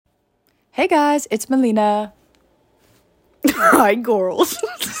Hey guys, it's Melina. Hi, girls.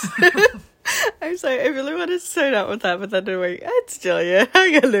 I'm sorry, I really wanted to start out with that, but then I'm like, it's Julia. How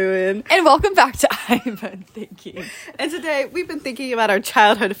you doing? And welcome back to I've Been Thinking. And today, we've been thinking about our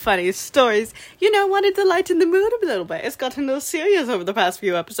childhood funny stories. Wanted to lighten the mood a little bit. It's gotten a little serious over the past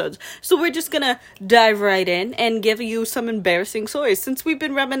few episodes. So we're just gonna dive right in and give you some embarrassing stories since we've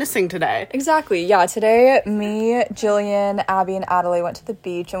been reminiscing today. Exactly, yeah. Today, me, Jillian, Abby, and Adelaide went to the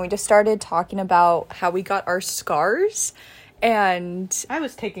beach, and we just started talking about how we got our scars. And I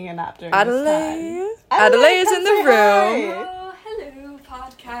was taking a nap during Adelaide this time. Adelaide is in the room. Oh, hello,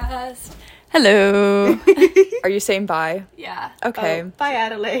 podcast. Hello. Are you saying bye? Yeah. Okay. Oh, bye,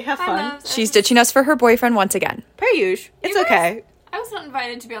 Adelaide. Have fun. loves. She's ditching us for her boyfriend once again. Per usual. It's okay. I was not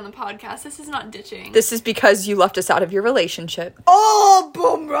invited to be on the podcast. This is not ditching. This is because you left us out of your relationship. Oh,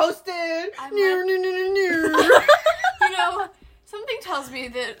 boom, roasted. Something tells me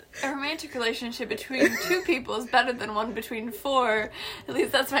that a romantic relationship between two people is better than one between four. At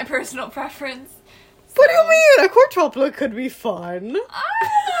least that's my personal preference. What do you mean? A quadruplet could be fun.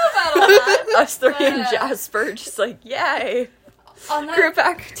 I don't know about all that. Us three and But, Jasper just like, yay. on that Group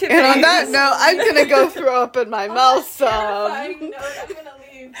activity. And on that note, I'm gonna go throw up in my mouth some. terrifying note, I'm gonna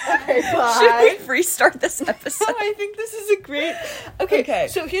leave. Okay, Should bye. we restart this episode? Oh, I think this is a great... Okay,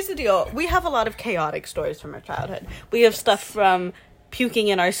 so here's the deal. We have a lot of chaotic stories from our childhood. We have stuff from puking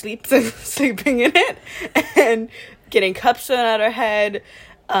in our sleeps and sleeping in it, and getting cups thrown at our head,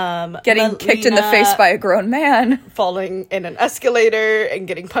 Getting kicked in the face by a grown man. falling in an escalator and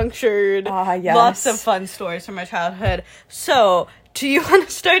getting punctured. Yes. Lots of fun stories from our childhood. So, do you want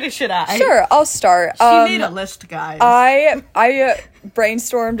to start or should I? Sure, I'll start. She made a list, guys. I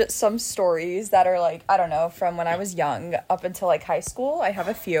brainstormed some stories that are like, I don't know, from when I was young up until like high school. I have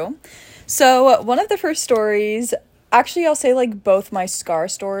a few. So one of the first stories, actually I'll say like both my scar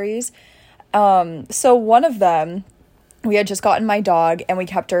stories. So one of them, we had just gotten my dog and we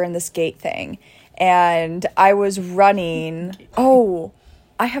kept her in this gate thing. And I was running. Oh,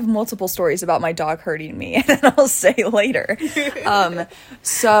 I have multiple stories about my dog hurting me, and then I'll say later.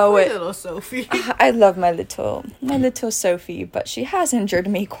 So My little Sophie. I love my little Sophie, but she has injured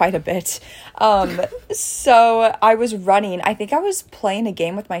me quite a bit. So I was running. I think I was playing a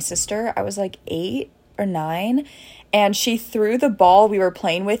game with my sister. I was like 8 or 9, and she threw the ball we were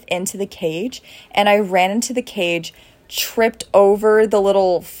playing with into the cage, and I ran into the cage, tripped over the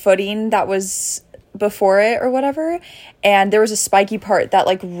little footing that was before it or whatever, and there was a spiky part that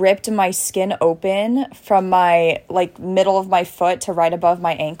like ripped my skin open from my like middle of my foot to right above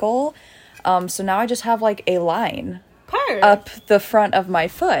my ankle. So now I just have like a line up the front of my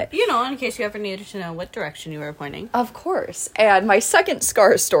foot. In case you ever needed to know what direction you were pointing. Of course. And my second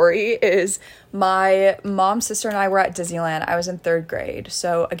scar story is my mom, sister, and I were at Disneyland. I was in 3rd grade.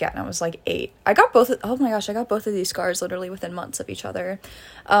 So again, I was like 8. I got both of these scars literally within months of each other.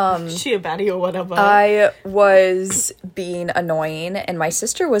 She a baddie or whatever. I was being annoying and my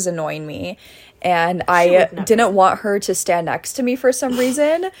sister was annoying me, and I didn't want her to stand next to me for some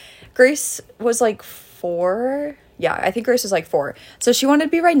reason. Grace was like 4. Yeah, I think Grace was like 4. So she wanted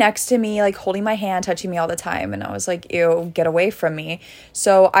to be right next to me, like holding my hand, touching me all the time. And I was like, ew, get away from me.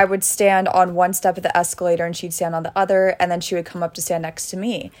 So I would stand on one step of the escalator and she'd stand on the other. And then she would come up to stand next to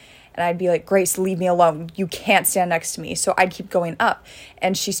me. And I'd be like, Grace, leave me alone. You can't stand next to me. So I'd keep going up.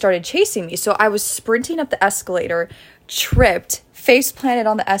 And she started chasing me. So I was sprinting up the escalator, tripped, face planted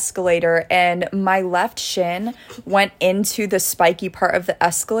on the escalator, and my left shin went into the spiky part of the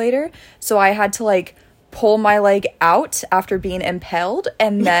escalator. So I had to like pull my leg out after being impaled,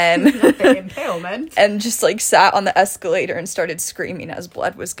 and then the impalement. and just like sat on the escalator and started screaming as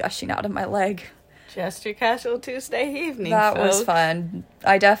blood was gushing out of my leg. Just your casual Tuesday evening, That folks. was fun.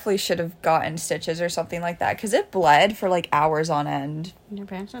 I definitely should have gotten stitches or something like that, because it bled for like hours on end. Your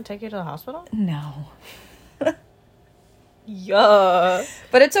parents don't take you to the hospital? No. Yeah.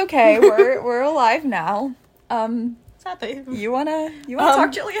 But it's okay. We're alive now. Sadly. You wanna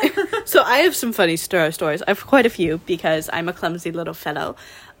talk, Jillian? So I have some funny stories. I have quite a few because I'm a clumsy little fellow.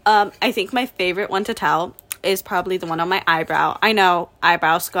 I think my favorite one to tell is probably the one on my eyebrow. I know,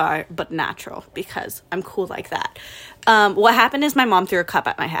 eyebrow scar, but natural because I'm cool like that. What happened is my mom threw a cup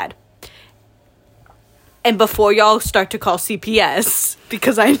at my head. And before y'all start to call CPS,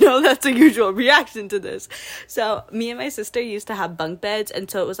 because I know that's a usual reaction to this. So me and my sister used to have bunk beds, and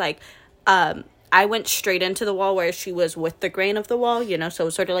so it was like, I went straight into the wall where she was with the grain of the wall, so it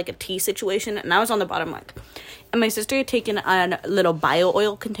was sort of like a T situation, and I was on the bottom like. And my sister had taken a little bio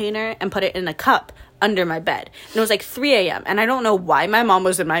oil container and put it in a cup under my bed. And it was like 3 a.m. And I don't know why my mom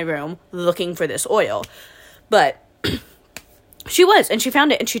was in my room looking for this oil. But She was, and she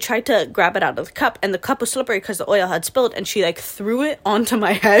found it, and she tried to grab it out of the cup, and the cup was slippery because the oil had spilled, and she, like, threw it onto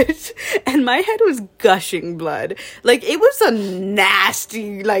my head, and my head was gushing blood. Like, it was a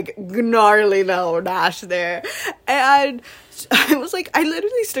nasty, like, gnarly little gash there, and I was like, I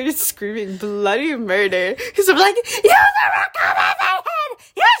literally started screaming bloody murder, because I'm like, you never come on my head!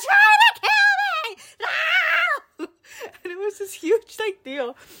 You're trying to kill me! No! And it was this huge, like,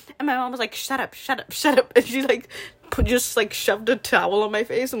 deal, and my mom was like, shut up, and she, like, just like shoved a towel on my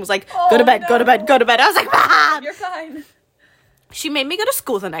face and was like, go to bed, go to bed, go to bed. I was like, Mom! You're fine. She made me go to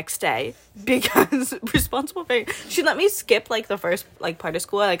school the next day because responsible parent. She let me skip like the first like part of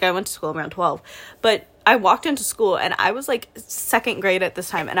school. Like I went to school around 12, but I walked into school and I was like 2nd grade at this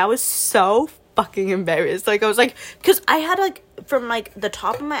time, and I was so fucking embarrassed. Like I was like, because I had like from like the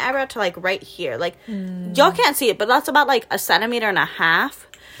top of my eyebrow to like right here, like y'all can't see it, but that's about like 1.5 centimeters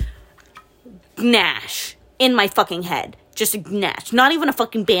gnash in my fucking head. Just a gnash. Not even a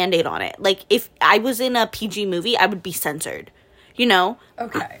fucking Band-Aid on it. Like, if I was in a PG movie, I would be censored. You know?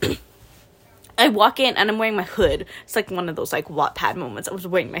 Okay. I walk in and I'm wearing my hood. It's like one of those, like, Wattpad moments. I was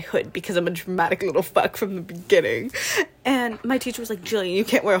wearing my hood because I'm a dramatic little fuck from the beginning. And my teacher was like, Jillian, you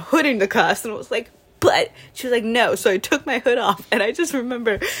can't wear a hood in the class. And I was like, but. She was like, no. So I took my hood off. And I just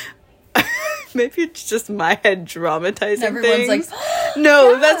remember... Maybe it's just my head dramatizing Everyone's things. like,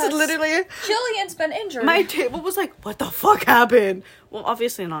 no, yes, that's literally... Jillian's been injured. My table was like, what the fuck happened? Well,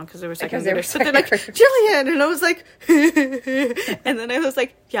 obviously not, because they were second graders. But they're like, graders. Jillian! And I was like... and then I was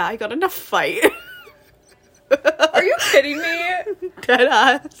like, yeah, I got in a fight. Are you kidding me?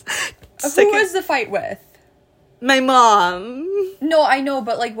 Deadass. Who was the fight with? My mom. No, I know,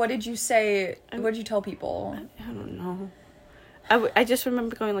 but like, what did you say? What did you tell people? I don't know. I just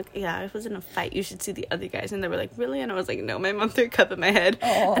remember going like, yeah, I was in a fight. You should see the other guys. And they were like, really? And I was like, no, my mom threw a cup in my head.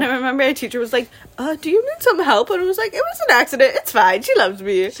 Aww. And I remember our teacher was like, do you need some help? And I was like, it was an accident. It's fine. She loves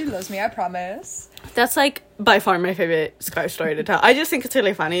me. She loves me, I promise. That's like by far my favorite Scar story to tell. I just think it's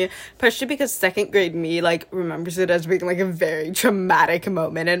really funny, especially because 2nd grade me like remembers it as being like a very traumatic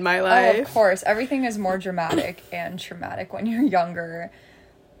moment in my life. Oh, of course. Everything is more dramatic and traumatic when you're younger.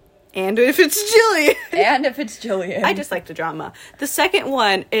 And if it's Jillian. And if it's Jillian. I just like the drama. The second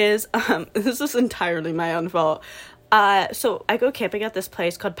one is, this is entirely my own fault. So I go camping at this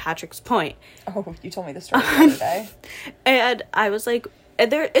place called Patrick's Point. Oh, you told me the story the other day. And I was like,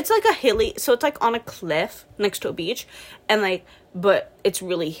 it's like a hilly, so it's like on a cliff next to a beach. And like, but it's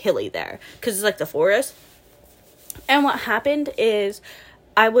really hilly there. Because it's like the forest. And what happened is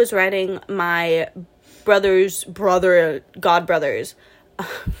I was riding my godbrother's,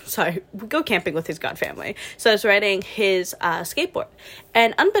 sorry, we go camping with his god family. So I was riding his skateboard.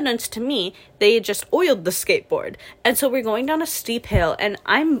 And unbeknownst to me, they had just oiled the skateboard. And so we're going down a steep hill, and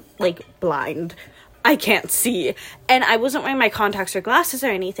I'm, like, blind. I can't see. And I wasn't wearing my contacts or glasses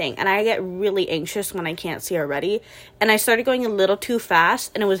or anything. And I get really anxious when I can't see already. And I started going a little too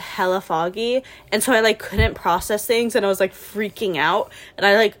fast, and it was hella foggy. And so I, like, couldn't process things, and I was, like, freaking out. And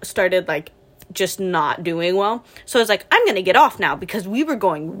I, like, started, like, just not doing well. So I was like, I'm gonna get off now, because we were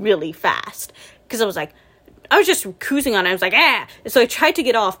going really fast. Because I was just cruising on it. I was like, ah. So I tried to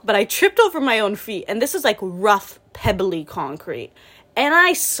get off, but I tripped over my own feet. And this is like rough, pebbly concrete. And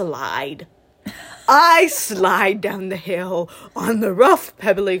I slide down the hill on the rough,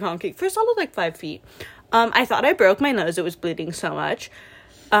 pebbly concrete for a solid like 5 feet. I thought I broke my nose. It was bleeding so much.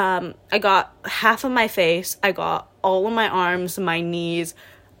 I got half of my face. I got all of my arms, my knees.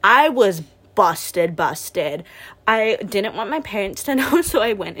 I was busted. I didn't want my parents to know, so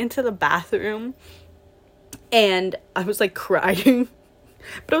I went into the bathroom and I was like crying,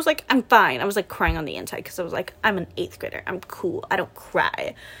 but I was like, I'm fine. I was like crying on the inside because I was like, I'm an 8th grader. I'm cool. I don't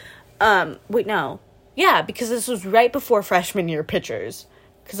cry. Wait, no. Yeah, because this was right before freshman year pictures,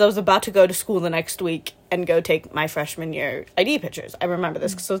 because I was about to go to school the next week and go take my freshman year ID pictures. I remember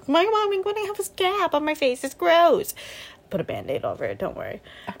this because I was like, Mom, I'm going to have a scab on my face. It's gross. Put a Band-Aid over it, don't worry.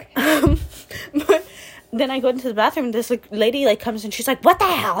 Okay. But then I go into the bathroom, and this like lady like comes and she's like, what the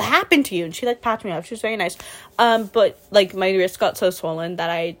hell happened to you? And she like pats me up. She was very nice. But like my wrist got so swollen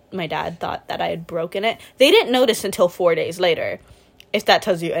that my dad thought that I had broken it. They didn't notice until 4 days later, if that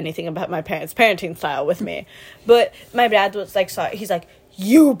tells you anything about my parents' parenting style with me. But my dad was like, sorry. He's like,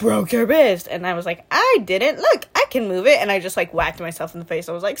 you broke your wrist. And I was like, I didn't. Look, I can move it. And I just like whacked myself in the face.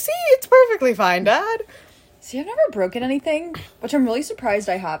 I was like, see, it's perfectly fine, Dad. See, I've never broken anything, which I'm really surprised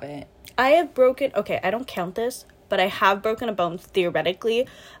I haven't. I have broken, okay, I don't count this, but I have broken a bone theoretically.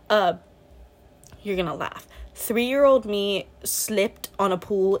 You're gonna laugh. 3-year-old me slipped on a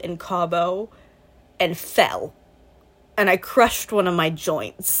pool in Cabo and fell. And I crushed one of my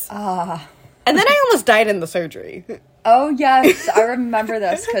joints. Ah. And then I almost died in the surgery. Oh, yes. I remember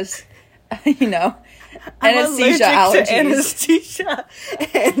this because, you know, anesthesia allergies. To anesthesia.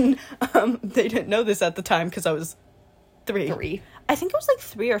 And they didn't know this at the time because I was 3. I think it was like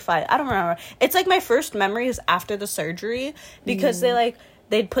 3 or 5. I don't remember. It's like my first memory is after the surgery because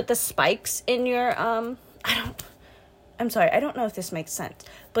they'd put the spikes in your, I'm sorry, I don't know if this makes sense,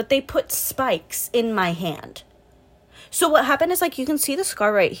 but they put spikes in my hand. So what happened is, like, you can see the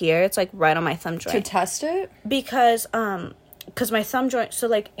scar right here. It's, like, right on my thumb joint. To test it? Because my thumb joint, so,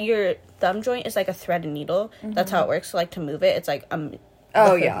 like, your thumb joint is, like, a thread and needle. Mm-hmm. That's how it works. So, like, to move it, it's, like,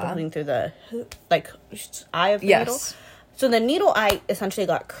 moving through the, like, eye of the needle. So the needle eye essentially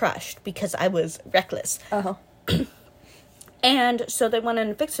got crushed because I was reckless. Uh-huh. And so they went in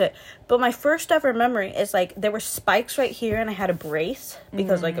and fixed it. But my first ever memory is, like, there were spikes right here, and I had a brace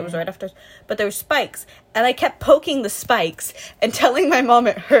because, like, it was right after. But there were spikes, and I kept poking the spikes and telling my mom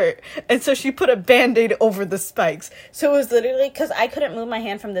it hurt. And so she put a Band-Aid over the spikes. So it was literally, because I couldn't move my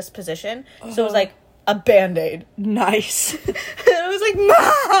hand from this position, so it was, like, a Band-Aid. Nice. And I was like,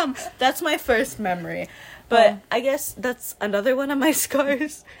 Mom! That's my first memory. But I guess that's another one of my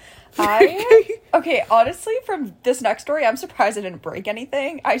scars. Okay, honestly, from this next story, I'm surprised I didn't break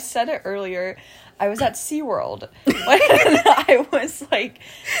anything. I said it earlier. I was at SeaWorld when I was, like,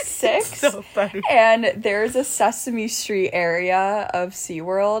 6. So funny. And there's a Sesame Street area of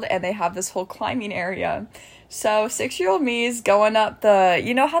SeaWorld, and they have this whole climbing area. So 6-year-old me is going up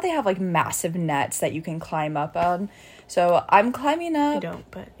you know how they have, like, massive nets that you can climb up on? So I'm climbing up. I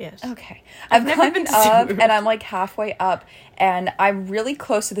don't, but yes. Okay. I'm climbing up, and I'm, like, halfway up, and I'm really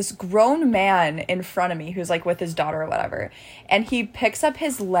close to this grown man in front of me who's, like, with his daughter or whatever. And he picks up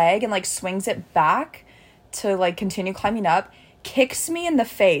his leg and, like, swings it back to, like, continue climbing up, kicks me in the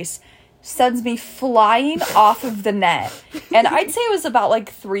face, sends me flying off of the net. And I'd say it was about, like,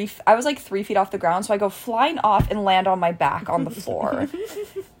 3 feet off the ground, so I go flying off and land on my back on the floor.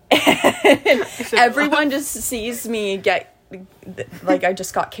 And everyone just sees me get, like, I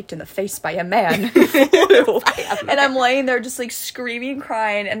just got kicked in the face by a man. And I'm laying there just, like, screaming,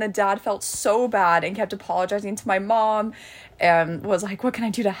 crying, and the dad felt so bad and kept apologizing to my mom and was like, what can I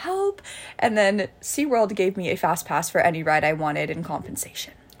do to help? And then SeaWorld gave me a fast pass for any ride I wanted in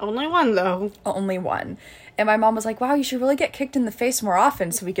compensation. Only one, though. Only one. And my mom was like, wow, you should really get kicked in the face more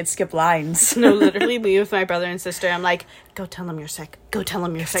often so we could skip lines. No, literally, me with my brother and sister, I'm like, go tell them you're sick. Go tell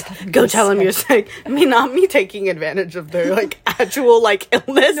them you're sick. Go tell them you're sick. I mean, not me taking advantage of their, like, actual, like,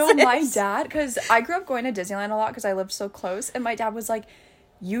 illness. No, my dad, because I grew up going to Disneyland a lot because I lived so close. And my dad was like,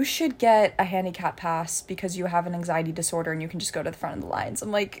 you should get a handicap pass because you have an anxiety disorder and you can just go to the front of the lines.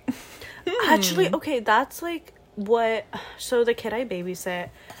 I'm like, Actually, okay, that's, like, so the kid I babysit,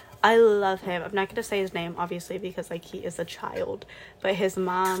 I love him. I'm not going to say his name, obviously, because, like, he is a child. But his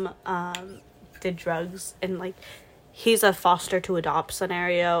mom did drugs, and, like, he's a foster to adopt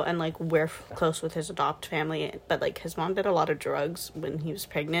scenario, and, like, we're close with his adopt family. But, like, his mom did a lot of drugs when he was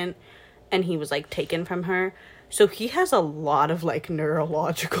pregnant, and he was, like, taken from her. So he has a lot of, like,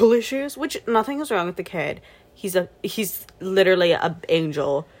 neurological issues, which nothing is wrong with the kid. He's literally an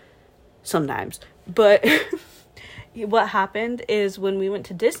angel sometimes. But what happened is when we went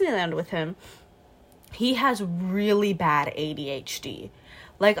to Disneyland with him, he has really bad ADHD.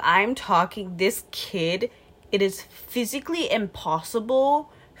 Like, I'm talking, this kid, it is physically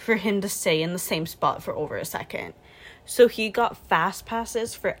impossible for him to stay in the same spot for over a second. So he got fast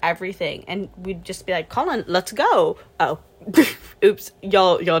passes for everything, and we'd just be like, Colin, let's go. Oh, oops,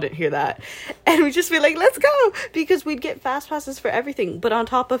 y'all didn't hear that. And we'd just be like, let's go, because we'd get fast passes for everything. But on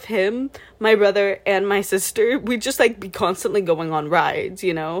top of him, my brother and my sister, we'd just, like, be constantly going on rides,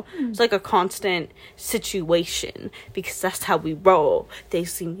 you know? It's like a constant situation, because that's how we roll. They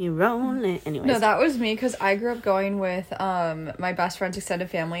see me rolling. Anyways. No, that was me, because I grew up going with my best friend's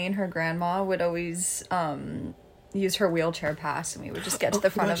extended family, and her grandma would always use her wheelchair pass, and we would just get to the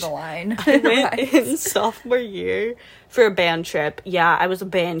front of the line. I went in sophomore year for a band trip. Yeah, I was a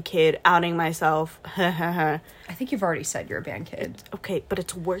band kid, outing myself. I think you've already said you're a band kid. Okay, but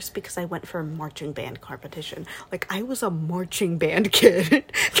it's worse because I went for a marching band competition. Like, I was a marching band kid.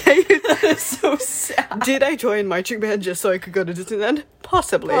 Okay? That's so sad. Did I join marching band just so I could go to Disneyland?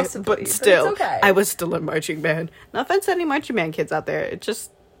 Possibly. But still, it's okay. I was still in marching band. No offense to any marching band kids out there. It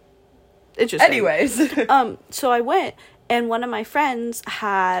just... interesting. Anyways. So I went, and one of my friends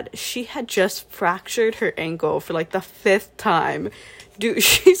she had just fractured her ankle for, like, the 5th time. Dude,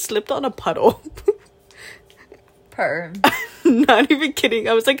 she slipped on a puddle. Perm. Not even kidding.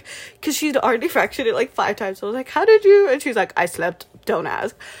 I was like, because she'd already fractured it, like, 5 times. So I was like, how did you? And she's like, I slept. Don't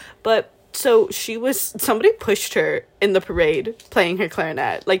ask. But So somebody pushed her in the parade playing her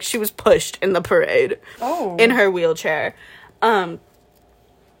clarinet. Like, she was pushed in the parade. Oh. In her wheelchair.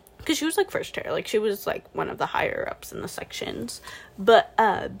 Because she was, like, first chair. Like, she was, like, one of the higher ups in the sections. But,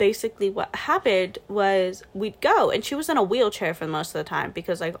 basically what happened was we'd go, and she was in a wheelchair for most of the time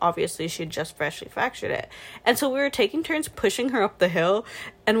because, like, obviously she'd just freshly fractured it. And so we were taking turns pushing her up the hill,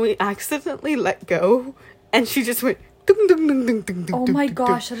 and we accidentally let go, and she just went... Ding, ding, ding, ding, ding, ding, Oh my ding,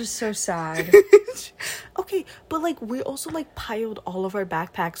 gosh, ding. that is so sad. Okay, but, like, we also, like, piled all of our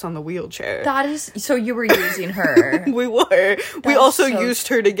backpacks on the wheelchair. That is... So you were using her. We were. We also used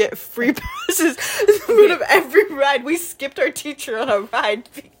her to get free passes in front of every ride. We skipped our teacher on a ride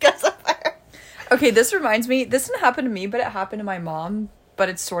because of her. Okay, this reminds me... This didn't happen to me, but it happened to my mom. But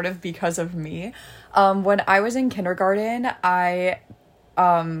it's sort of because of me. When I was in kindergarten, I...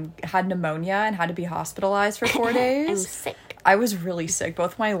 had pneumonia and had to be hospitalized for 4 days. I'm sick. I was really sick.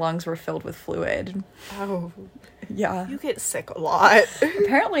 Both my lungs were filled with fluid. Oh. Yeah. You get sick a lot.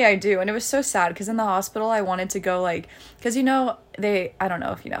 Apparently I do. And it was so sad because in the hospital I wanted to go, like... Because, you know, I don't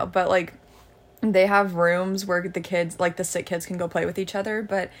know if you know, but, like, they have rooms where the kids, like, the sick kids can go play with each other,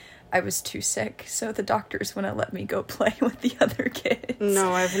 but... I was too sick, so the doctors wouldn't let me go play with the other kids.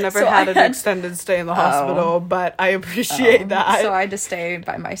 No, I've never had an extended stay in the hospital, but I appreciate that. So I had to stay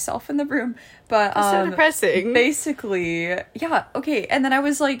by myself in the room. But That's so depressing. Basically, yeah, okay. And then I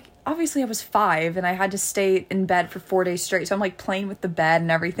was like, obviously I was 5 and I had to stay in bed for 4 days straight. So I'm like playing with the bed and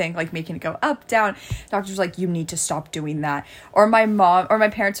everything, like making it go up, down. Doctor's like, you need to stop doing that. Or my mom or my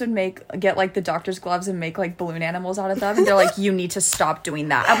parents would get like the doctor's gloves and make like balloon animals out of them. And they're like, you need to stop doing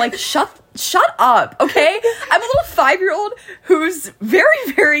that. I'm like, shut up, okay? I'm a little 5-year-old who's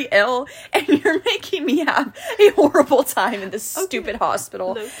very, very ill, and you're making me have a horrible time in this stupid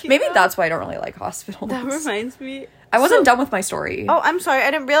hospital. Maybe that's why I don't really like hospitals. That reminds me. I wasn't done with my story. Oh, I'm sorry. I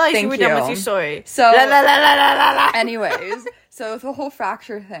didn't realize you were done with your story. So, la, la, la, la, la, la. Anyways, so the whole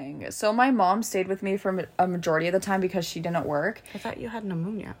fracture thing. So my mom stayed with me for a majority of the time because she didn't work. I thought you had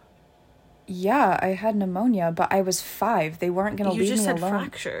pneumonia. Yeah, I had pneumonia, but I was 5. They weren't going to leave me alone. You just said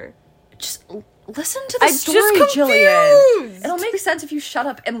fracture. Just listen to the story, Jillian. It'll make sense if you shut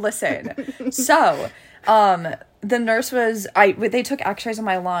up and listen. So, the nurse they took x-rays of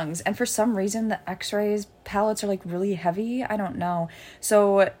my lungs, and for some reason the x-rays pallets are like really heavy. I don't know.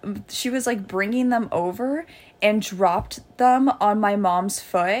 So she was like bringing them over and dropped them on my mom's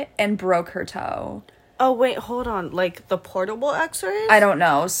foot and broke her toe. Oh, wait, hold on. Like the portable x-rays? I don't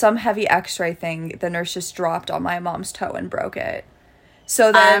know. Some heavy x-ray thing the nurse just dropped on my mom's toe and broke it.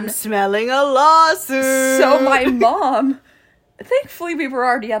 So then... I'm smelling a lawsuit! So my mom... Thankfully, we were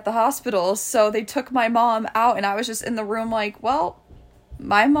already at the hospital, so they took my mom out, and I was just in the room like, well,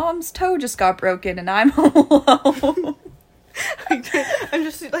 my mom's toe just got broken, and I'm alone. I'm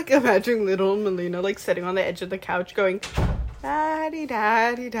just, like, imagining little Melina, like, sitting on the edge of the couch going...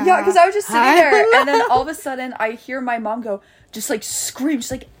 Da-dee-da-dee-da. Yeah, because I was just sitting there, and then all of a sudden, I hear my mom go, just, like, scream, just,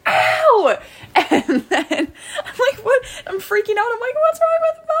 like, ow! And then, I'm like, what? I'm freaking out, I'm like, what's wrong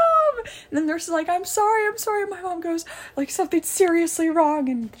with Mom? And the nurse is like, I'm sorry, and my mom goes, like, something's seriously wrong,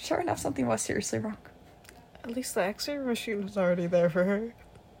 and sure enough, something was seriously wrong. At least the x-ray machine was already there for her.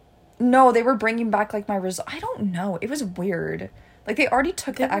 No, they were bringing back, like, my result. I don't know, it was weird. Like, they already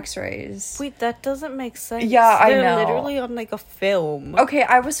took the x-rays. Wait, that doesn't make sense. Yeah, I know. They're literally on, like, a film. Okay,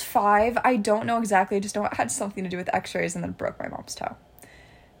 I was 5. I don't know exactly. I just know it had something to do with x-rays and then broke my mom's toe.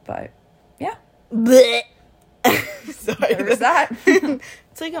 But, yeah. Blech. Sorry. There was that.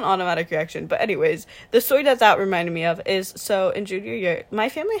 It's like an automatic reaction. But anyways, the story that reminded me of is, so in junior year, my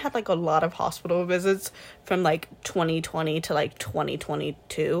family had, like, a lot of hospital visits from, like, 2020 to, like,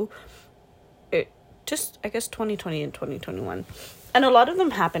 2022. I guess 2020 and 2021. And a lot of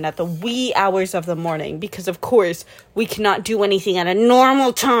them happened at the wee hours of the morning because, of course, we cannot do anything at a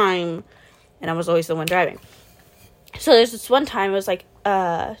normal time. And I was always the one driving. So there's this one time, it was like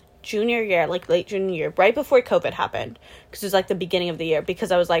junior year, like late junior year, right before COVID happened. Because it was like the beginning of the year.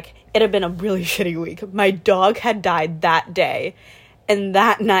 Because I was like, it had been a really shitty week. My dog had died that day. And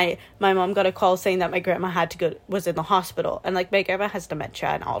that night, my mom got a call saying that my grandma was in the hospital. And, like, my grandma has dementia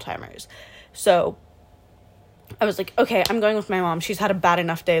and Alzheimer's. So I was like, okay, I'm going with my mom. She's had a bad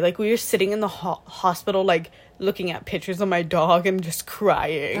enough day. Like, we were sitting in the hospital, like, looking at pictures of my dog and just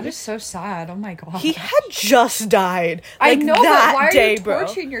crying. That is so sad. Oh, my God. He had just died. I Like, know, that but why day, are you bro.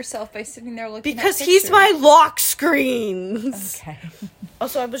 torturing yourself by sitting there looking Because at he's pictures? my lock screens. Okay.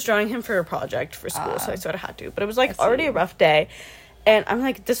 Also, I was drawing him for a project for school, so I sort of had to. But it was, like, already a rough day. And I'm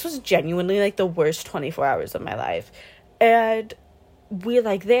like, this was genuinely, like, the worst 24 hours of my life. And we're,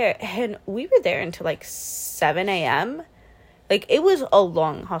 like, there. And we were there until, like, 7 a.m., Like, it was a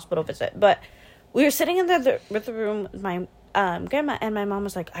long hospital visit, but we were sitting in the room with my grandma, and my mom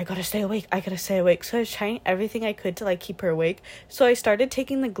was like, I gotta stay awake. So I was trying everything I could to, like, keep her awake. So I started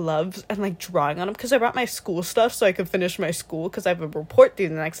taking the gloves and, like, drawing on them, because I brought my school stuff so I could finish my school, because I have a report due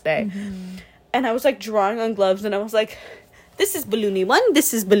the next day. Mm-hmm. And I was, like, drawing on gloves, and I was like, this is Balloony 1,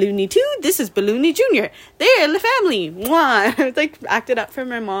 this is Balloony 2, this is Balloony Jr. They're in the family. Mwah. I, like, acted up for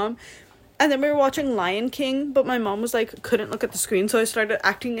my mom. And then we were watching Lion King, but my mom was, like, couldn't look at the screen, so I started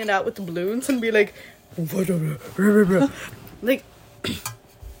acting it out with the balloons and be like, like,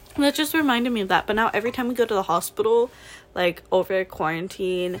 that just reminded me of that. But now every time we go to the hospital, like, over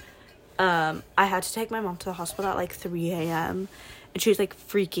quarantine, I had to take my mom to the hospital at, like, 3 a.m., and she was, like,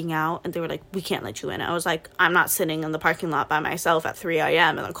 freaking out, and they were like, we can't let you in. I was like, I'm not sitting in the parking lot by myself at 3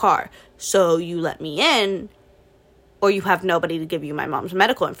 a.m. in the car, so you let me in, or you have nobody to give you my mom's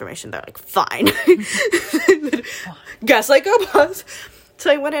medical information. They're like, fine. Gaslight girl boss.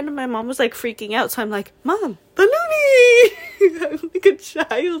 So I went in, and my mom was, like, freaking out, so I'm like, Mom, balloony! I'm like a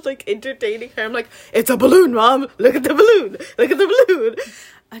child, like, entertaining her. I'm like, it's a balloon, Mom! Look at the balloon! Look at the balloon!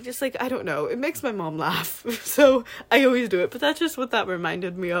 I'm just like, I don't know. It makes my mom laugh. So I always do it. But that's just what that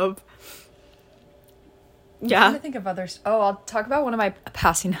reminded me of. Yeah. I'm trying to think of others. Oh, I'll talk about one of my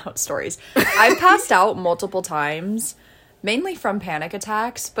passing out stories. I've passed out multiple times, mainly from panic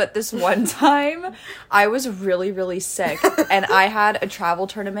attacks. But this one time, I was really, really sick. And I had a travel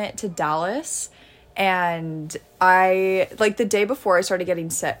tournament to Dallas. And I, like, the day before I started getting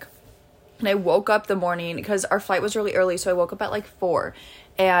sick. And I woke up the morning, because our flight was really early. So I woke up at, like, 4.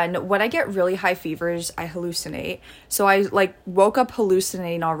 And when I get really high fevers, I hallucinate. So I, like, woke up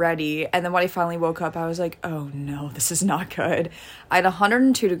hallucinating already. And then when I finally woke up, I was like, oh, no, this is not good. I had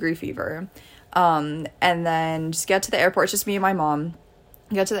 102-degree fever. And then just get to the airport. It's just me and my mom.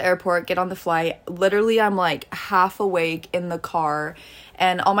 Get to the airport, get on the flight. Literally, I'm, like, half awake in the car.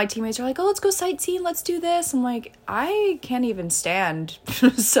 And all my teammates are like, oh, let's go sightseeing. Let's do this. I'm like, I can't even stand.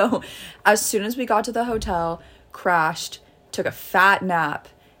 So as soon as we got to the hotel, crashed, took a fat nap,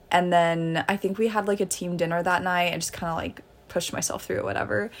 and then I think we had, like, a team dinner that night and just kind of, like, pushed myself through it,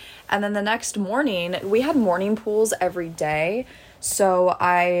 whatever. And then the next morning, we had morning pools every day, so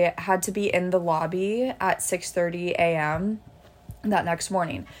I had to be in the lobby at 6:30 a.m. that next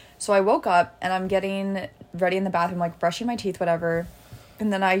morning. So I woke up, and I'm getting ready in the bathroom, like, brushing my teeth, whatever,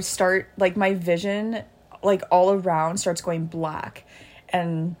 and then I start, like, my vision, like, all around starts going black,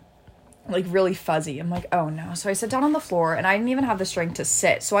 and like, really fuzzy. I'm like, oh no. So I sit down on the floor, and I didn't even have the strength to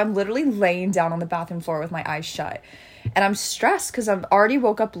sit. So I'm literally laying down on the bathroom floor with my eyes shut. And I'm stressed because I've already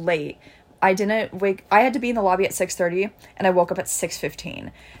woke up late. I had to be in the lobby at 6:30, and I woke up at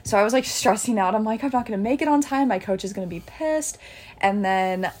 6:15. So I was, like, stressing out. I'm like, I'm not going to make it on time. My coach is going to be pissed. And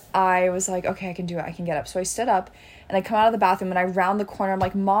then I was like, okay, I can do it. I can get up. So I stood up, and I come out of the bathroom, and I round the corner. I'm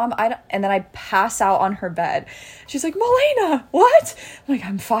like, Mom, and then I pass out on her bed. She's like, Malena, what? I'm like,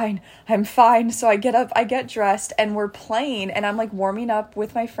 I'm fine. So I get up, I get dressed, and we're playing, and I'm, like, warming up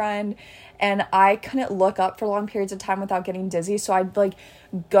with my friend, and I couldn't look up for long periods of time without getting dizzy. So I'd, like,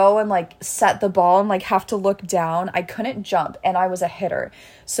 go and, like, set the ball and, like, have to look down. I couldn't jump, and I was a hitter.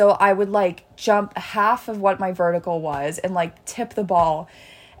 So I would, like, jump half of what my vertical was and, like, tip the ball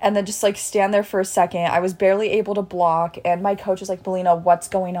and then just, like, stand there for a second. I was barely able to block, and my coach was like, Melina, what's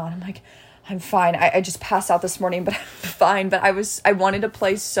going on? I'm like, I'm fine. I just passed out this morning, but I'm fine. But I wanted to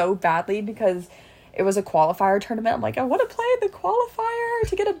play so badly because it was a qualifier tournament. I'm like, I want to play the qualifier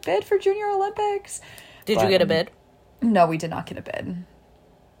to get a bid for Junior Olympics. Did you get a bid? No, we did not get a bid.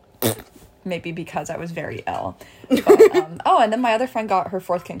 Maybe because I was very ill. But, and then my other friend got her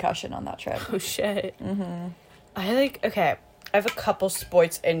 4th concussion on that trip. Oh, shit. Mm-hmm. I have a couple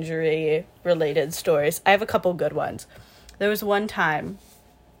sports injury related stories. I have a couple good ones. There was one time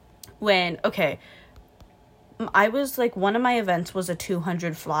when, I was, like, one of my events was a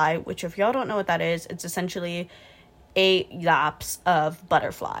 200 fly, which if y'all don't know what that is, it's essentially 8 laps of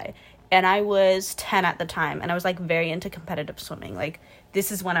butterfly. And I was 10 at the time, and I was, like, very into competitive swimming. Like,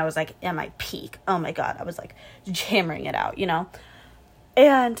 this is when I was, like, at my peak. Oh, my God. I was, like, hammering it out, you know?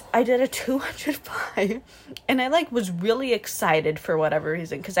 And I did a 200 fly, and I, like, was really excited for whatever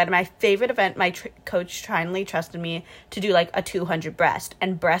reason, because at my favorite event, my coach kindly trusted me to do, like, a 200 breast,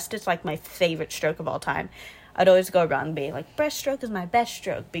 and breast is, like, my favorite stroke of all time. I'd always go around being like, breaststroke is my best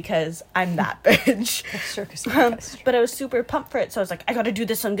stroke, because I'm that bitch. Breaststroke is my best stroke. But I was super pumped for it, so I was like, I gotta do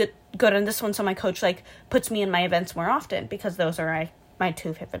this one good on this one, so my coach, like, puts me in my events more often, because those are my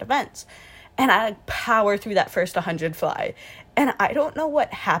 2 favorite events. And I, like, power through that first 100 fly. And I don't know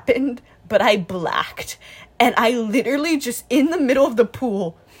what happened, but I blacked. And I literally just, in the middle of the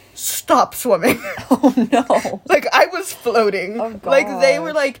pool, stopped swimming. Oh, no. Like, I was floating. Oh, like, they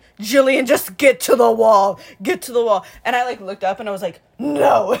were like, Jillian, just get to the wall. Get to the wall. And I, like, looked up and I was like,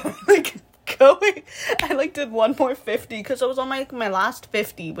 no. Like, going. I, like, did one more 50 because I was on my last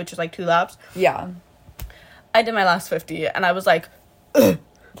 50, which is, like, 2 laps. Yeah. I did my last 50 and I was like, ugh.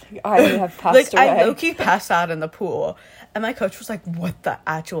 I have passed away. I low-key passed out in the pool. And my coach was like, what the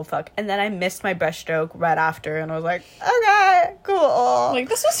actual fuck? And then I missed my breaststroke right after. And I was like, okay, cool. Like,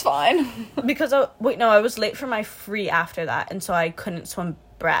 this was fine. Because, I was late for my free after that. And so I couldn't swim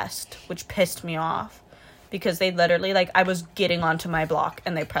breast, which pissed me off. Because they literally, like, I was getting onto my block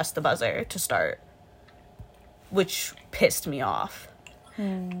and they pressed the buzzer to start. Which pissed me off.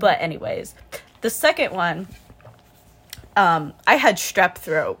 But anyways, the second one, I had strep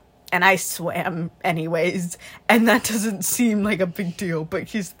throat. And I swam anyways. And that doesn't seem like a big deal. But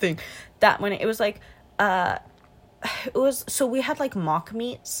here's the thing. That when it was like, so we had like mock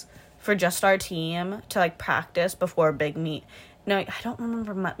meets for just our team to like practice before a big meet. No, I don't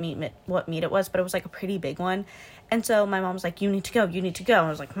remember what meet it was, but it was like a pretty big one. And so my mom was like, you need to go. And I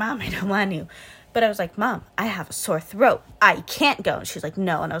was like, Mom, I don't want to. But I was like, Mom, I have a sore throat. I can't go. And she's like,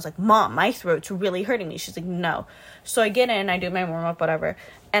 no. And I was like, Mom, my throat's really hurting me. She's like, no. So I get in, I do my warm-up, whatever.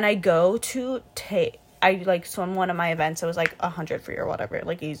 And I go to I like swim one of my events. It was like 100 free or whatever,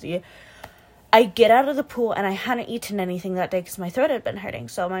 like easy. I get out of the pool and I hadn't eaten anything that day because my throat had been hurting.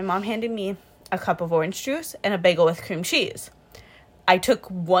 So my mom handed me a cup of orange juice and a bagel with cream cheese. I took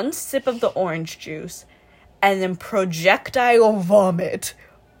one sip of the orange juice and then projectile vomit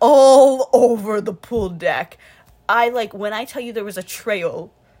all over the pool deck. When I tell you there was a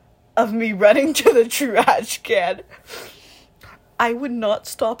trail of me running to the trash can, I would not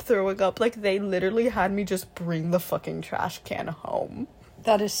stop throwing up. Like, they literally had me just bring the fucking trash can home.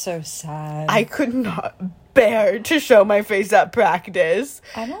 That is so sad. I could not bear to show my face at practice.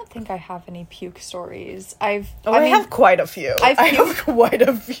 I don't think I have any puke stories. I have quite a few. I have quite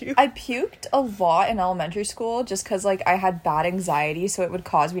a few. I puked a lot in elementary school just because, like, I had bad anxiety, so it would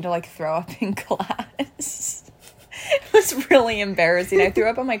cause me to, like, throw up in class. It was really embarrassing. I threw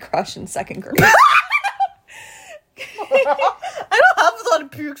up on my crush in 2nd grade. I don't have a lot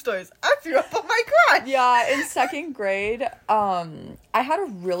of puke stories. I threw up on my crush. Yeah, in 2nd grade, I had a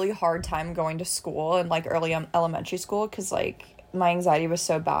really hard time going to school in, like, early elementary school because, like, my anxiety was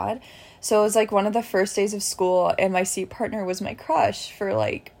so bad. So it was, like, one of the first days of school, and my seat partner was my crush for,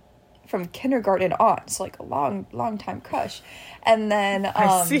 like, from kindergarten on. So, like, a long, long time crush. And then,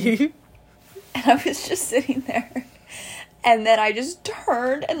 I see. And I was just sitting there. And then I just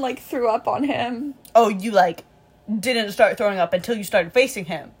turned and, like, threw up on him. Oh, you, like, didn't start throwing up until you started facing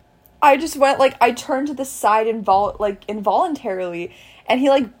him. I just went, like, I turned to the side involuntarily, and he,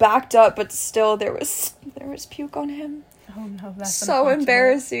 like, backed up, but still there was puke on him. Oh no, that's so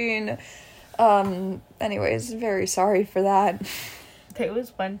embarrassing. Anyways, very sorry for that. There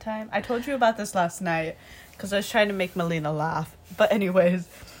was one time, I told you about this last night because I was trying to make Melina laugh. But anyways,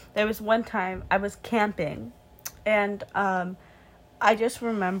 there was one time I was camping, and I just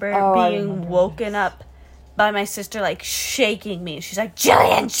remember being woken up by my sister, like, shaking me. She's like,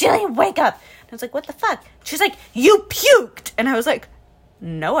 Jillian, wake up. And I was like, what the fuck? She's like, you puked. And I was like,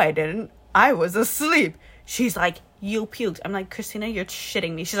 no, I didn't. I was asleep. She's like, you puked. I'm like, Christina, you're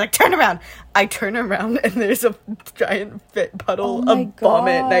shitting me. She's like, turn around. I turn around, and there's a giant puddle of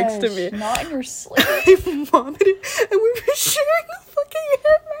vomit next to me. Not in your sleep. I vomited, and we were sharing a fucking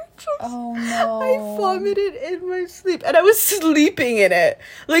hair mattress. Oh, no. I vomited in my sleep, and I was sleeping in it.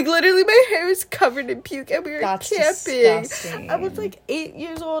 Like, literally, my hair is covered in puke, and we were camping. Disgusting. I was, like, 8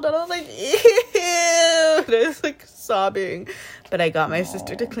 years old, and I was like, ew. And I was, like, sobbing. But I got my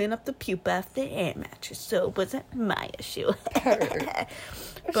sister to clean up the pupa off the air mattress, so it wasn't my issue.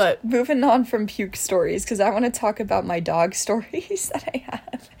 But moving on from puke stories, because I want to talk about my dog stories that I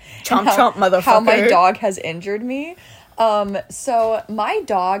have. Chomp, motherfucker. How my dog has injured me. So my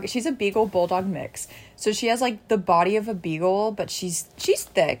dog, she's a beagle bulldog mix. So she has, like, the body of a beagle, but she's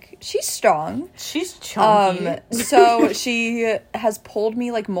thick. She's strong. She's chunky. So she has pulled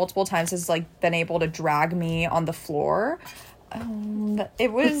me, like, multiple times, has, like, been able to drag me on the floor.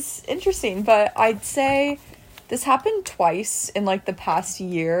 It was interesting, but I'd say this happened twice in, like, the past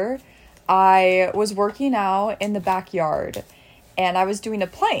year. I was working out in the backyard, and I was doing a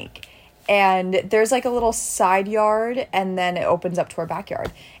plank, and there's, like, a little side yard, and then it opens up to our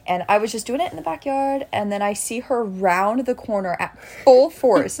backyard, and I was just doing it in the backyard, and then I see her round the corner at full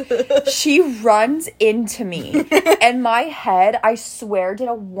force. She runs into me, and my head, I swear, did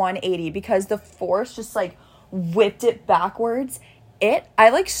a 180 because the force just, like, whipped it backwards,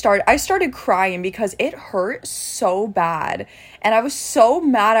 I started crying because it hurt so bad. And I was so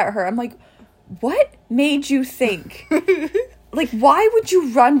mad at her. I'm like, what made you think? Like, why would you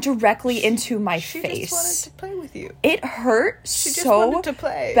run directly into my face? She just wanted to play with you. It hurt so to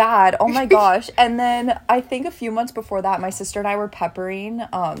play. bad. Oh my gosh. And then I think a few months before that, my sister and I were peppering.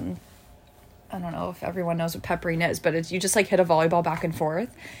 I don't know if everyone knows what peppering is, but it's you just like hit a volleyball back and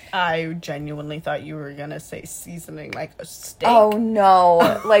forth. I genuinely thought you were gonna say seasoning like a steak. Oh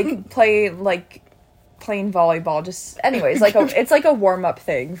no. Playing volleyball. Just anyways, it's like a warm-up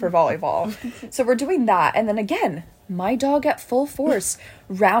thing for volleyball. So we're doing that, and then again, my dog at full force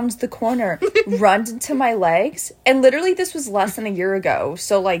rounds the corner, runs into my legs, and literally this was less than a year ago.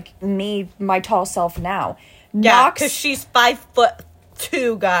 So like me, my tall self now. Yeah, because she's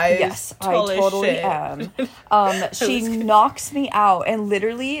 5'2", guys. Yes, Tall I as totally shit. am. She knocks me out and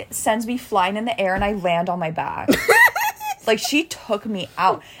literally sends me flying in the air, and I land on my back. Like, she took me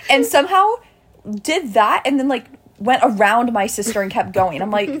out and somehow did that, and then like went around my sister and kept going.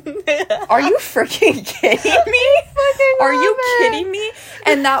 I'm like, are you freaking kidding me? Are you kidding me?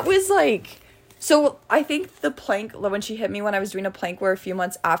 And that was like, so I think the plank, when she hit me when I was doing a plank where a few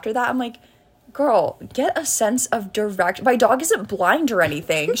months after that, I'm like, girl, get a sense of direction. My dog isn't blind or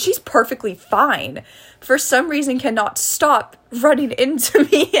anything. She's perfectly fine. For some reason, cannot stop running into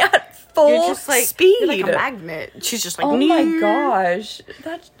me at full speed. You're like a magnet. She's just like, oh my gosh.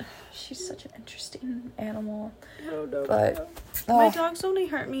 She's such an interesting animal. No. But my dog's only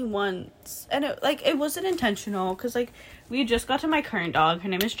hurt me once, and it wasn't intentional, because like we just got to my current dog. Her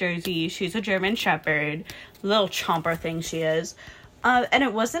name is Jersey. She's a German Shepherd, little chomper thing she is, and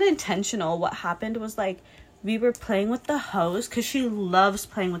it wasn't intentional. What happened was like we were playing with the hose, because she loves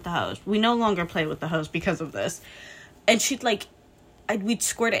playing with the hose. We no longer play with the hose because of this, and we'd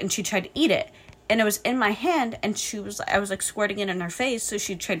squirt it and she tried to eat it, and it was in my hand, and I was like squirting it in her face, so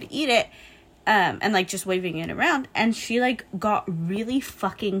she tried to eat it. And like just waving it around, and she like got really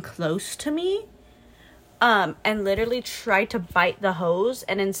fucking close to me, and literally tried to bite the hose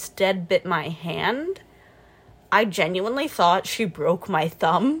and instead bit my hand. I genuinely thought she broke my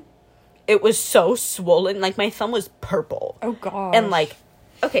thumb. It was so swollen, like my thumb was purple. oh god. And like,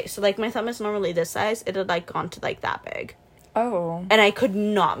 okay, so like my thumb is normally this size, it had like gone to like that big. Oh. And I could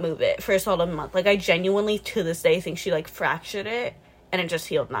not move it for a solid month. Like I genuinely to this day think she like fractured it. And it just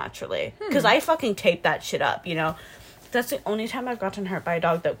healed naturally. Because I fucking taped that shit up, you know? That's the only time I've gotten hurt by a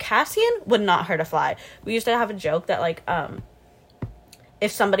dog, though. Cassian would not hurt a fly. We used to have a joke that, like,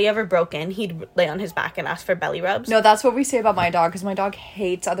 if somebody ever broke in, he'd lay on his back and ask for belly rubs. No, that's what we say about my dog, because my dog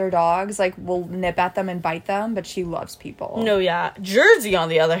hates other dogs. Like, we'll nip at them and bite them, but she loves people. No, yeah. Jersey, on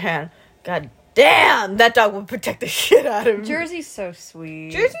the other hand, god damn, that dog would protect the shit out of me. Jersey's so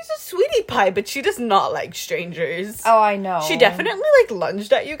sweet. Jersey's a sweetie pie, but she does not like strangers. Oh, I know. She definitely, like,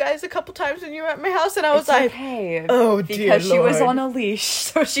 lunged at you guys a couple times when you were at my house, and I was like, okay. oh, dear because she was Lord. on a leash,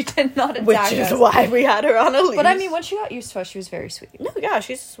 so she did not attack Which is us. why we had her on a leash. But I mean, once she got used to us, she was very sweet. No, yeah,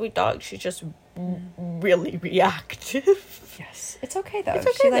 she's a sweet dog. She's just really reactive. Yes. It's okay, though. It's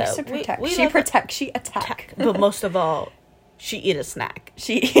okay, she likes though. to protect. We She love protects. She attack. But most of all, she eat a snack.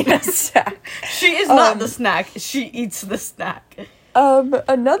 She eat a snack. She is not the snack. She eats the snack.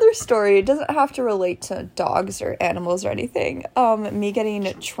 Another story, it doesn't have to relate to dogs or animals or anything. Me getting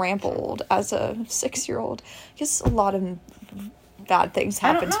trampled as a 6-year-old. Just a lot of bad things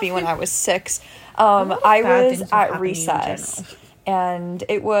happened to me when I was 6. I was at recess, and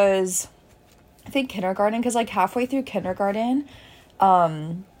it was, I think, kindergarten, because like halfway through kindergarten,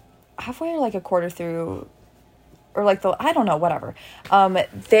 halfway or like a quarter through, or like I don't know, whatever.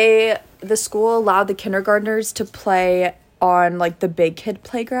 The school allowed the kindergartners to play on like the big kid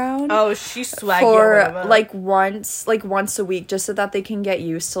playground. Oh, she's swaggy for like once a week, just so that they can get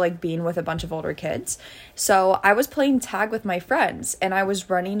used to like being with a bunch of older kids. So I was playing tag with my friends, and I was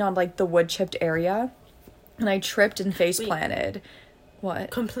running on like the wood chipped area, and I tripped and face planted.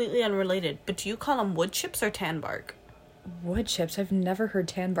 What? Completely unrelated, but do you call them wood chips or tan bark? Wood chips? I've never heard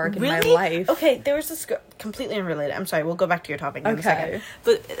tan bark in Really? my life. Okay, there was this girl, completely unrelated. I'm sorry, we'll go back to your topic in a Okay. second.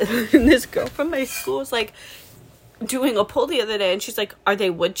 But this girl from my school was like doing a poll the other day, and she's like, are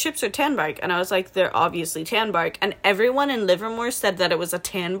they wood chips or tan bark? And I was like, they're obviously tan bark. And everyone in Livermore said that it was a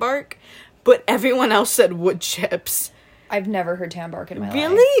tan bark, but everyone else said wood chips. I've never heard tan bark in my life.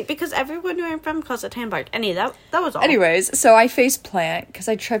 Really? Because everyone where I'm from calls it tan bark. That was all. Anyways, so I face plant because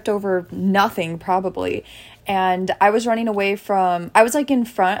I tripped over nothing probably, and I was running away from. I was like in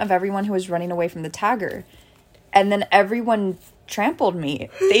front of everyone who was running away from the tagger, and then everyone trampled me.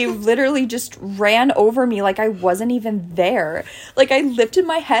 They literally just ran over me like I wasn't even there. Like, I lifted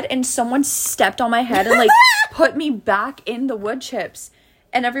my head and someone stepped on my head and, like, put me back in the wood chips.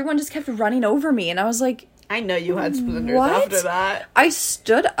 And everyone just kept running over me. And I was like, I know you had splinters what? after that. I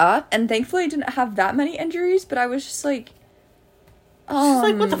stood up, and thankfully I didn't have that many injuries, but I was just like, She's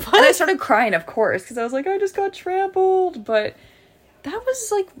like, what the fuck? And I started crying, of course, because I was like, I just got trampled, but that was,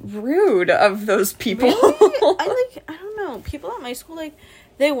 like, rude of those people. Really? I don't know, people at my school, like,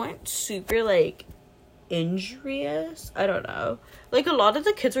 they weren't super, like, injurious. I don't know. Like, a lot of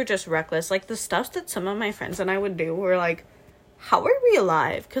the kids were just reckless. Like, the stuff that some of my friends and I would do were like, how are we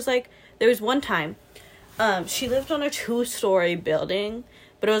alive? Because, like, there was one time, she lived on a 2-story building,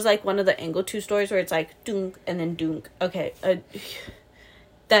 but it was, like, one of the angled 2 stories where it's, like, dunk and then dunk. Okay,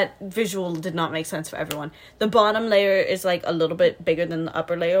 that visual did not make sense for everyone. The bottom layer is, like, a little bit bigger than the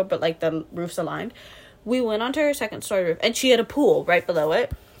upper layer, but, like, the roof's aligned. We went onto her 2nd-story roof, and she had a pool right below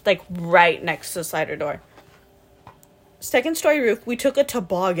it, like, right next to the slider door. 2nd-story roof, we took a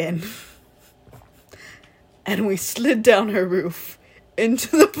toboggan, and we slid down her roof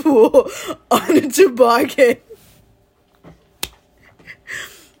into the pool on a toboggan.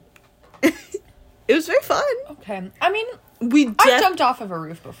 It was very fun. Okay. I mean, I jumped off of a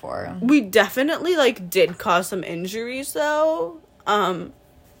roof before. We definitely, like, did cause some injuries, though.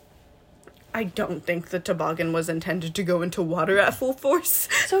 I don't think the toboggan was intended to go into water at full force.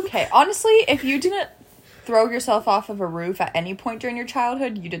 It's okay. Honestly, if you didn't throw yourself off of a roof at any point during your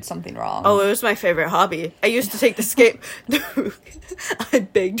childhood, you did something wrong. Oh, it was my favorite hobby. I used to take I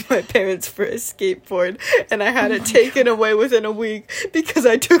begged my parents for a skateboard, and I had it taken away within a week because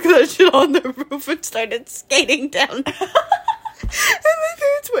I took that shit on the roof and started skating down. And my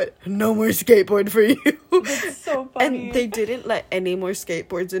parents went, no more skateboard for you. That's so funny. And they didn't let any more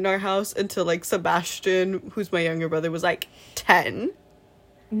skateboards in our house until, like, Sebastian, who's my younger brother, was, like, 10.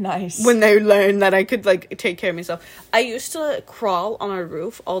 Nice. When they learned that I could, like, take care of myself. I used to crawl on our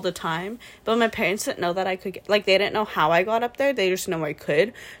roof all the time, but my parents didn't know that I could, like, they didn't know how I got up there. They just know I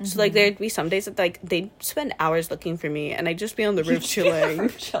could. Mm-hmm. So, like, there'd be some days that, like, they'd spend hours looking for me, and I'd just be on the roof chilling.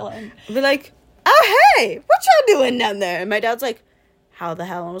 Chilling. I'd be like, oh, hey, what y'all doing down there? And my dad's like, how the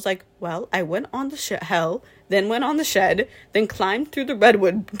hell? And I was like, well, I went on the then went on the shed, then climbed through the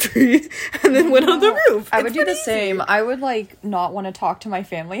redwood tree, and then went on the roof. I would do the same. I would, like, not want to talk to my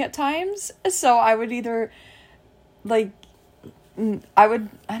family at times, so I would either, like, I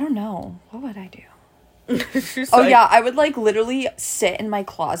don't know. What would I do? Yeah, I would, like, literally sit in my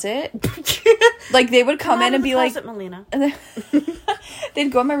closet. Like, they would come in and be like, Melina. And then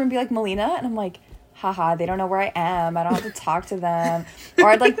they'd go in my room and be like, Melina, and I'm like, haha, they don't know where I am. I don't have to talk to them.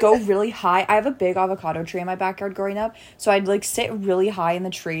 Or I'd, like, go really high. I have a big avocado tree in my backyard growing up, so I'd, like, sit really high in the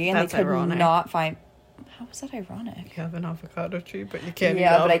tree, and That's they could ironic. Not find... How was that ironic? You have an avocado tree, but you can't eat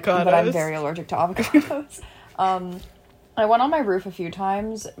avocados. But I'm very allergic to avocados. I went on my roof a few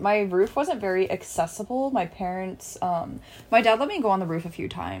times. My roof wasn't very accessible. My parents... my dad let me go on the roof a few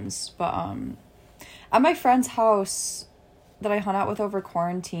times, but at my friend's house that I hung out with over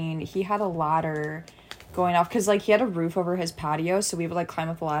quarantine, he had a ladder going off, because, like, he had a roof over his patio, so we would, like, climb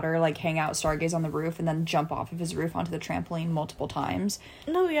up the ladder, like, hang out, stargaze on the roof, and then jump off of his roof onto the trampoline multiple times.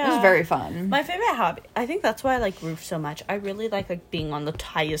 No, yeah. It was very fun. My favorite hobby, I think that's why I like roofs so much. I really like being on the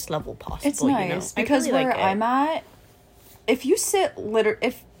highest level possible. It's nice, because really where I'm at, if you sit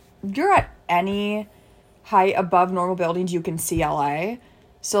if you're at any height above normal buildings, you can see LA.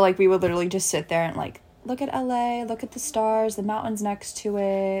 So, like, we would literally just sit there and, like, look at LA, look at the stars, the mountains next to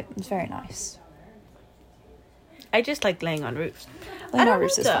it. It's very nice. I just like laying on roofs. Laying on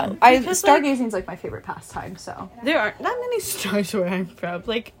roofs is fun. Stargazing's, like, my favorite pastime, so. There aren't that many stars where I'm from.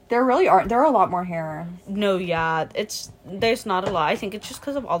 Like, there really aren't. There are a lot more here. No, yeah. There's not a lot. I think it's just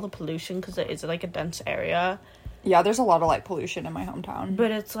because of all the pollution, because it is, like, a dense area. Yeah, there's a lot of light pollution in my hometown. But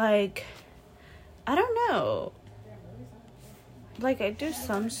it's, like, I don't know. Like, I do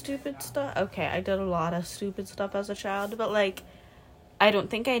some stupid stuff. Okay, I did a lot of stupid stuff as a child, but, like, I don't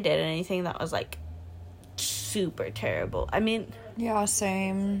think I did anything that was, like, super terrible. I mean... Yeah,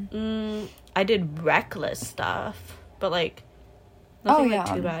 same. I did reckless stuff, but, like, nothing,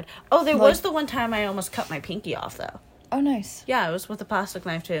 like, too bad. Oh, there was the one time I almost cut my pinky off, though. Oh, nice. Yeah, it was with a plastic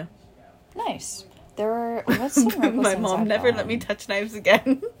knife, too. Nice. What's some reckless My mom never let me touch knives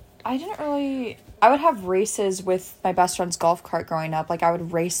again. I would have races with my best friend's golf cart growing up. Like, I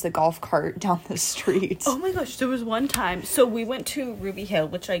would race the golf cart down the street. Oh my gosh, there was one time. So we went to Ruby Hill,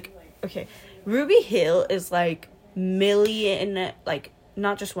 which, like, okay, Ruby Hill is, like, million, like,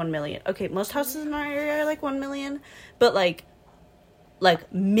 not just 1 million. Okay, most houses in our area are, like, 1 million. But, like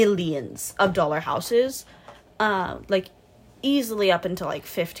millions of dollar houses. Like, easily up until like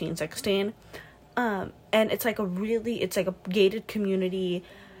 15, 16. And it's like a gated community,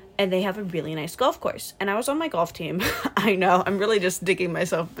 and they have a really nice golf course. And I was on my golf team. I know, I'm really just digging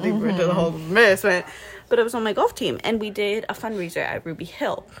myself deeper into the whole mess, but I was on my golf team, and we did a fundraiser at Ruby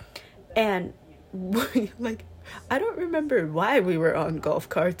Hill. And I don't remember why we were on golf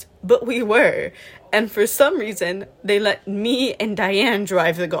carts, but we were. And for some reason, they let me and Diane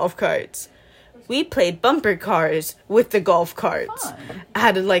drive the golf carts. We played bumper cars with the golf carts. Fun.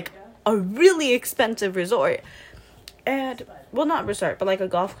 At a really expensive resort. And, well, not resort, but like a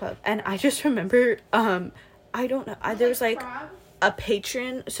golf club. And I just remember, I don't know, there was like a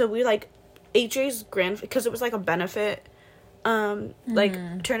patron. So we AJ's because it was like a benefit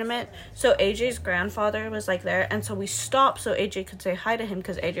tournament. So AJ's grandfather was there, and so we stopped so AJ could say hi to him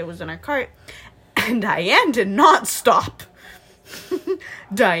because AJ was in our cart. And Diane did not stop.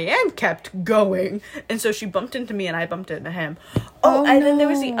 Diane kept going, and so she bumped into me and I bumped into him. And then there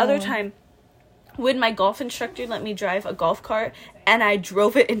was the other time when my golf instructor let me drive a golf cart and I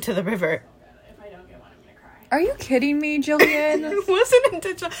drove it into the river. Are you kidding me, Jillian? It wasn't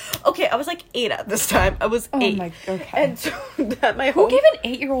intentional. Okay, I was 8 at this time. I was 8. Okay. And so that Who gave an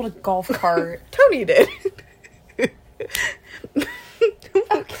 8-year-old a golf cart? Tony did.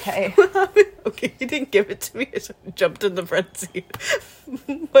 Okay. Okay, he didn't give it to me, so I jumped in the front seat.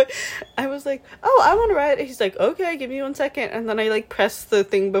 But I was like, oh, I want to ride. He's like, okay, give me 1 second. And then I pressed the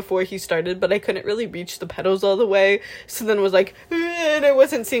thing before he started, but I couldn't really reach the pedals all the way. So then it was and I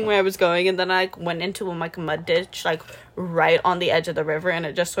wasn't seeing where I was going. And then I went into a mud ditch, right on the edge of the river, and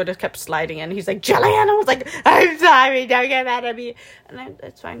it just sort of kept sliding in. He's like, Jillian, I was like, I'm sorry, don't get mad at me. And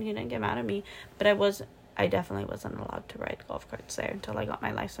it's fine, he didn't get mad at me. But I definitely wasn't allowed to ride golf carts there until I got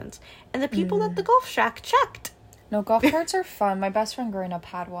my license. And the people at the golf shack checked. No, golf carts are fun. My best friend growing up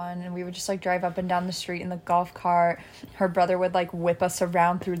had one, and we would just drive up and down the street in the golf cart. Her brother would whip us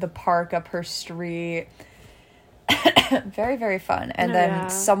around through the park up her street. Very, very fun. And then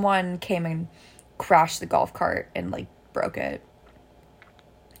someone came and crashed the golf cart and broke it.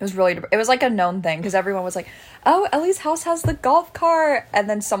 It was a known thing because everyone was like, oh, Ellie's house has the golf cart, and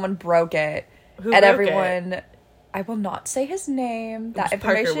then someone broke it. Who and broke everyone it? I will not say his name. That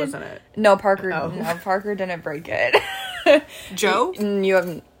Parker, information wasn't it? No, Parker. Oh. No, Parker didn't break it. Joe? You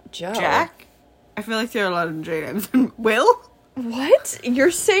haven't. Joe. Jack? I feel like there are a lot of J names. Will? What?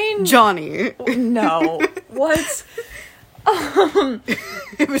 You're saying Johnny? No. What?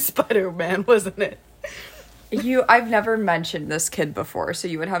 It was Spider-Man, wasn't it? I've never mentioned this kid before, so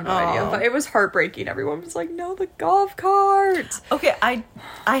you would have no idea. But it was heartbreaking. Everyone was like, "No, the golf cart." Okay, I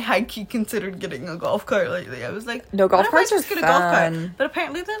high-key considered getting a golf cart lately. I was like, no, golf carts are fun. fun. But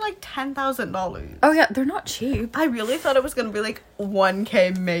apparently they're $10,000. Oh yeah, they're not cheap. I really thought it was gonna be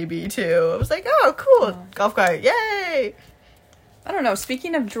 $1,000 maybe too. I was like, oh cool, golf cart, yay! I don't know.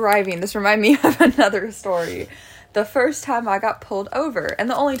 Speaking of driving, this reminded me of another story. The first time I got pulled over, and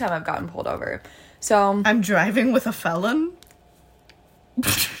the only time I've gotten pulled over. So I'm driving with a felon?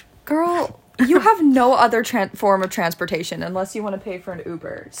 Girl, you have no other form of transportation unless you want to pay for an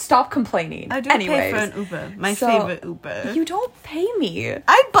Uber. Stop complaining. I do Anyways, pay for an Uber. My favorite Uber. You don't pay me.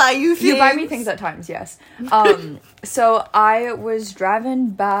 I buy you things. You buy me things at times, yes. So I was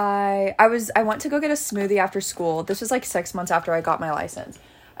driving by. I went to go get a smoothie after school. This was 6 months after I got my license.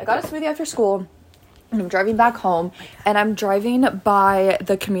 I got a smoothie after school. And I'm driving back home, and I'm driving by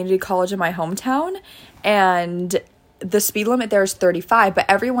the community college in my hometown, and the speed limit there is 35, but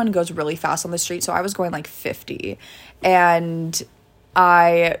everyone goes really fast on the street, so I was going 50, and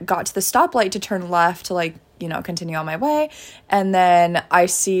I got to the stoplight to turn left to continue on my way, and then I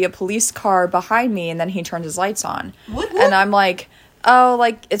see a police car behind me, and then he turns his lights on. What? And I'm like, oh,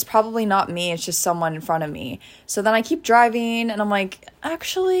 it's probably not me, it's just someone in front of me. So then I keep driving, and I'm like,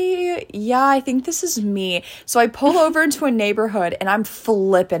 actually, yeah, I think this is me. So I pull over into a neighborhood, and I'm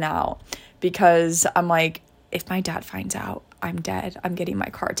flipping out, because I'm like, if my dad finds out, I'm dead. I'm getting my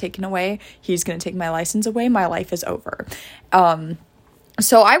car taken away. He's gonna take my license away. My life is over.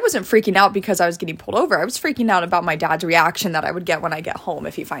 So I wasn't freaking out because I was getting pulled over. I was freaking out about my dad's reaction that I would get when I get home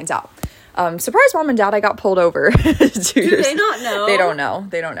if he finds out. Surprise, Mom and Dad, I got pulled over. Do they not know? They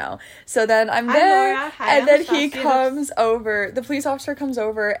don't know. So then I'm there, Laura. and then he comes over, the police officer comes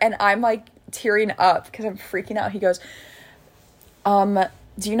over, and I'm tearing up because I'm freaking out. He goes,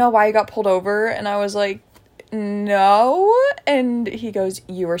 do you know why you got pulled over? And I was like, no. And he goes,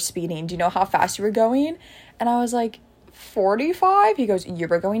 you were speeding. Do you know how fast you were going? And I was like, 45? He goes, you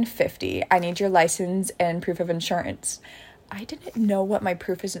were going 50. I need your license and proof of insurance. I didn't know what my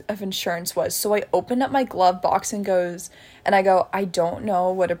proof of insurance was. So I opened up my glove box and I go, I don't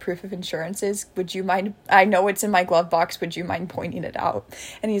know what a proof of insurance is. Would you mind? I know it's in my glove box. Would you mind pointing it out?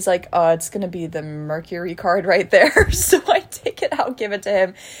 And he's like, it's going to be the Mercury card right there. So I take it out, give it to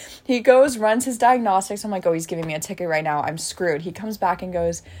him. He goes, runs his diagnostics. I'm like, he's giving me a ticket right now. I'm screwed. He comes back and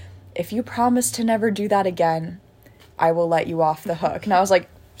goes, if you promise to never do that again, I will let you off the hook. And I was like,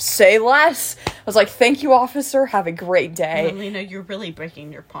 say less. I was like, thank you, officer. Have a great day. Melina, you're really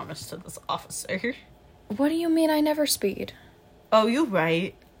breaking your promise to this officer. What do you mean I never speed? Oh, you're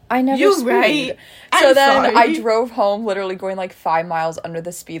right. I never You're speed. right. So I'm then sorry. I drove home, literally going like 5 miles under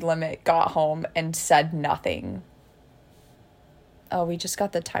the speed limit, got home, and said nothing. Oh, we just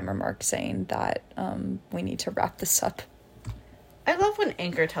got the timer mark saying that we need to wrap this up. I love when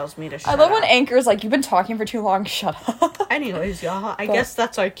Anchor tells me to shut up. I love when Anchor's like, you've been talking for too long, shut up. Anyways, y'all, I guess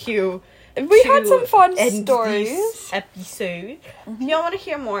that's our cue. We had some fun end stories. This episode. If y'all want to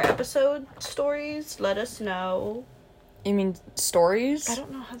hear more episode stories, let us know. You mean stories? I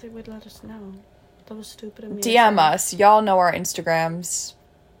don't know how they would let us know. That was stupid of me. DM us. Y'all know our Instagrams.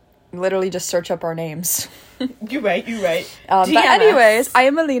 Literally just search up our names. You're right. But anyways, I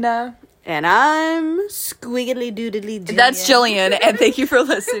am Melina. And I'm Squiggly Doodly Jillian. That's Jillian, and thank you for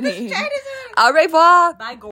listening. Au revoir. Bye,